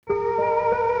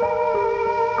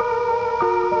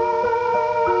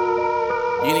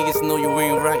niggas know you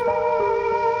ain't right.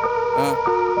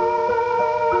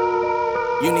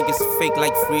 You niggas fake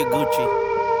like free Gucci.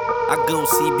 I go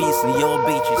CBs and your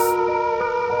bitches.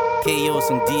 KOs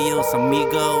and DOs,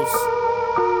 amigos.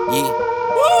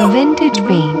 Yeah. Vintage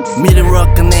beats. Middle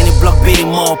rock and any block, beat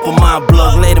him up on my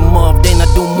block. Let him up, then I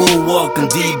do moonwalk and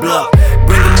D-block.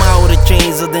 Bring him out with the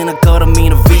chains, then I caught him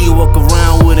in a V. Walk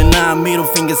around with a 9 middle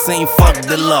finger saying fuck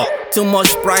the law. Too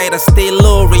much pride, I stay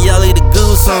low, reality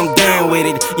goose, I'm down with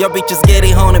it. Y'all bitches get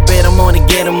it on it, bet I'm on it,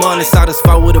 get them on it.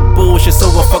 Satisfied with the bullshit, so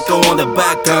I fuck on the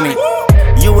back on it.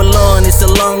 You alone, it's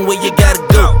a long way you gotta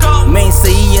go. Man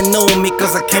say you know me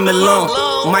cause I came along.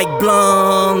 Mike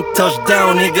Blunt,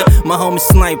 touchdown nigga. My homie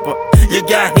sniper, you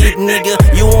got hit nigga.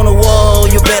 You on the wall,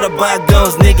 you better buy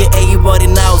guns nigga. Everybody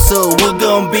now, so we're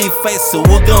gonna be fast, so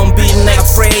we're gonna be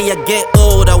next. I pray I get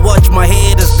old, I watch my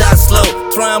head as die slow.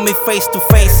 Try me face to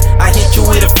face, I hit you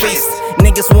with a fist.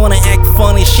 Niggas wanna act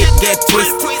funny, shit get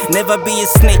twisted. Never be a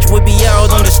snitch, we be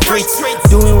out on the streets.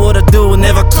 Doing what I do,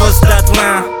 never cross that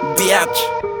line, biatch.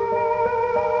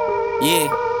 Yeah,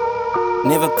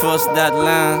 never cross that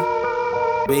line,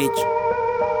 bitch.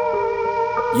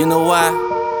 You know why?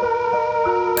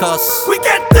 Cause we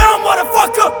get down,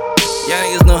 motherfucker. Y'all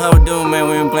niggas know how we do, man,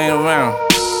 we ain't playing around,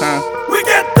 huh? We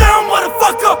get down,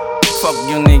 motherfucker. Fuck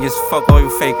you niggas, fuck all you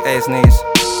fake ass niggas.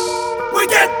 We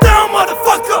get down,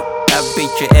 motherfucker. I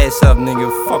beat your ass up, nigga,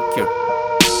 fuck you.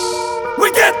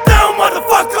 We get down,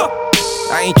 motherfucker.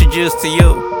 I introduce to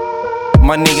you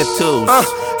my nigga Toolz.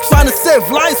 Trying to save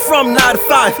lives from 9 to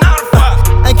 5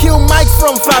 and kill mics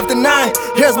from 5 to 9.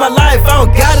 Here's my life, I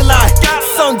don't gotta lie.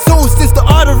 Son Toolz, this the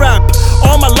art of rap.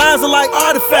 All my lines are like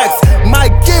artifacts.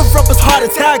 Might give rappers heart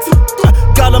attacks.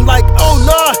 Got them like, oh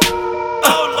Lord.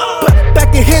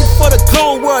 Back and hit for the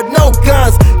cold word, no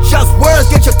guns, just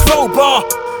words, get your crowbar.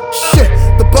 Shit,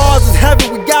 the bars is heavy,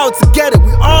 we out to get it.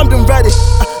 We armed and ready.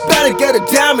 Better get a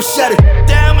damn machete.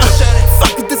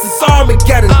 Fuck it, this is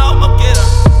Armageddon.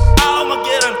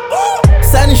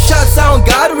 Sending shots, I don't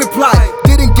gotta reply.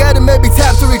 Didn't get it, maybe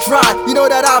tap to retry. You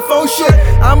know that iPhone shit?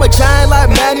 I'm a giant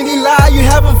like man in lie. You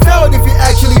haven't failed if you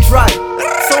actually try.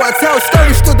 So I tell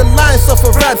stories to the lines of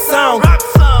a rap sound.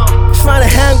 Trying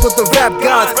to hang with the rap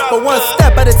gods, but one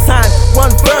step at a time, one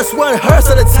verse, one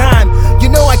hearse at a time. You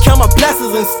know I count my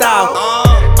blessings in style.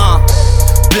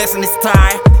 Blessing is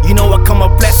tie. You know I come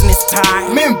up blessing is tie.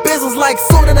 Me in business like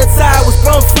suit and a tie. Was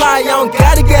born fly, I don't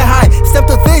gotta get high. Step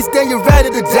to this, then you're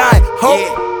ready to die. Hope. Yeah.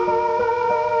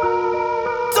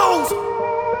 Toolz.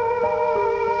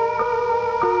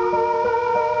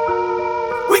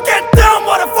 We get down,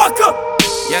 motherfucker.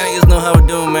 Y'all niggas know how we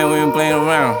do, man, we ain't playing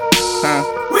around, huh?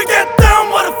 We get down,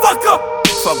 motherfucker.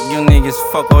 Fuck you niggas,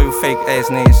 fuck all you fake ass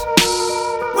niggas.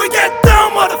 We get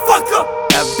down, motherfucker.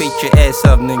 I beat your ass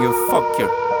up, nigga, fuck you.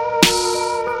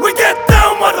 We get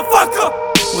down, motherfucker.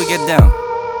 We get down.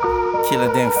 Kill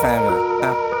a damn family,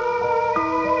 huh?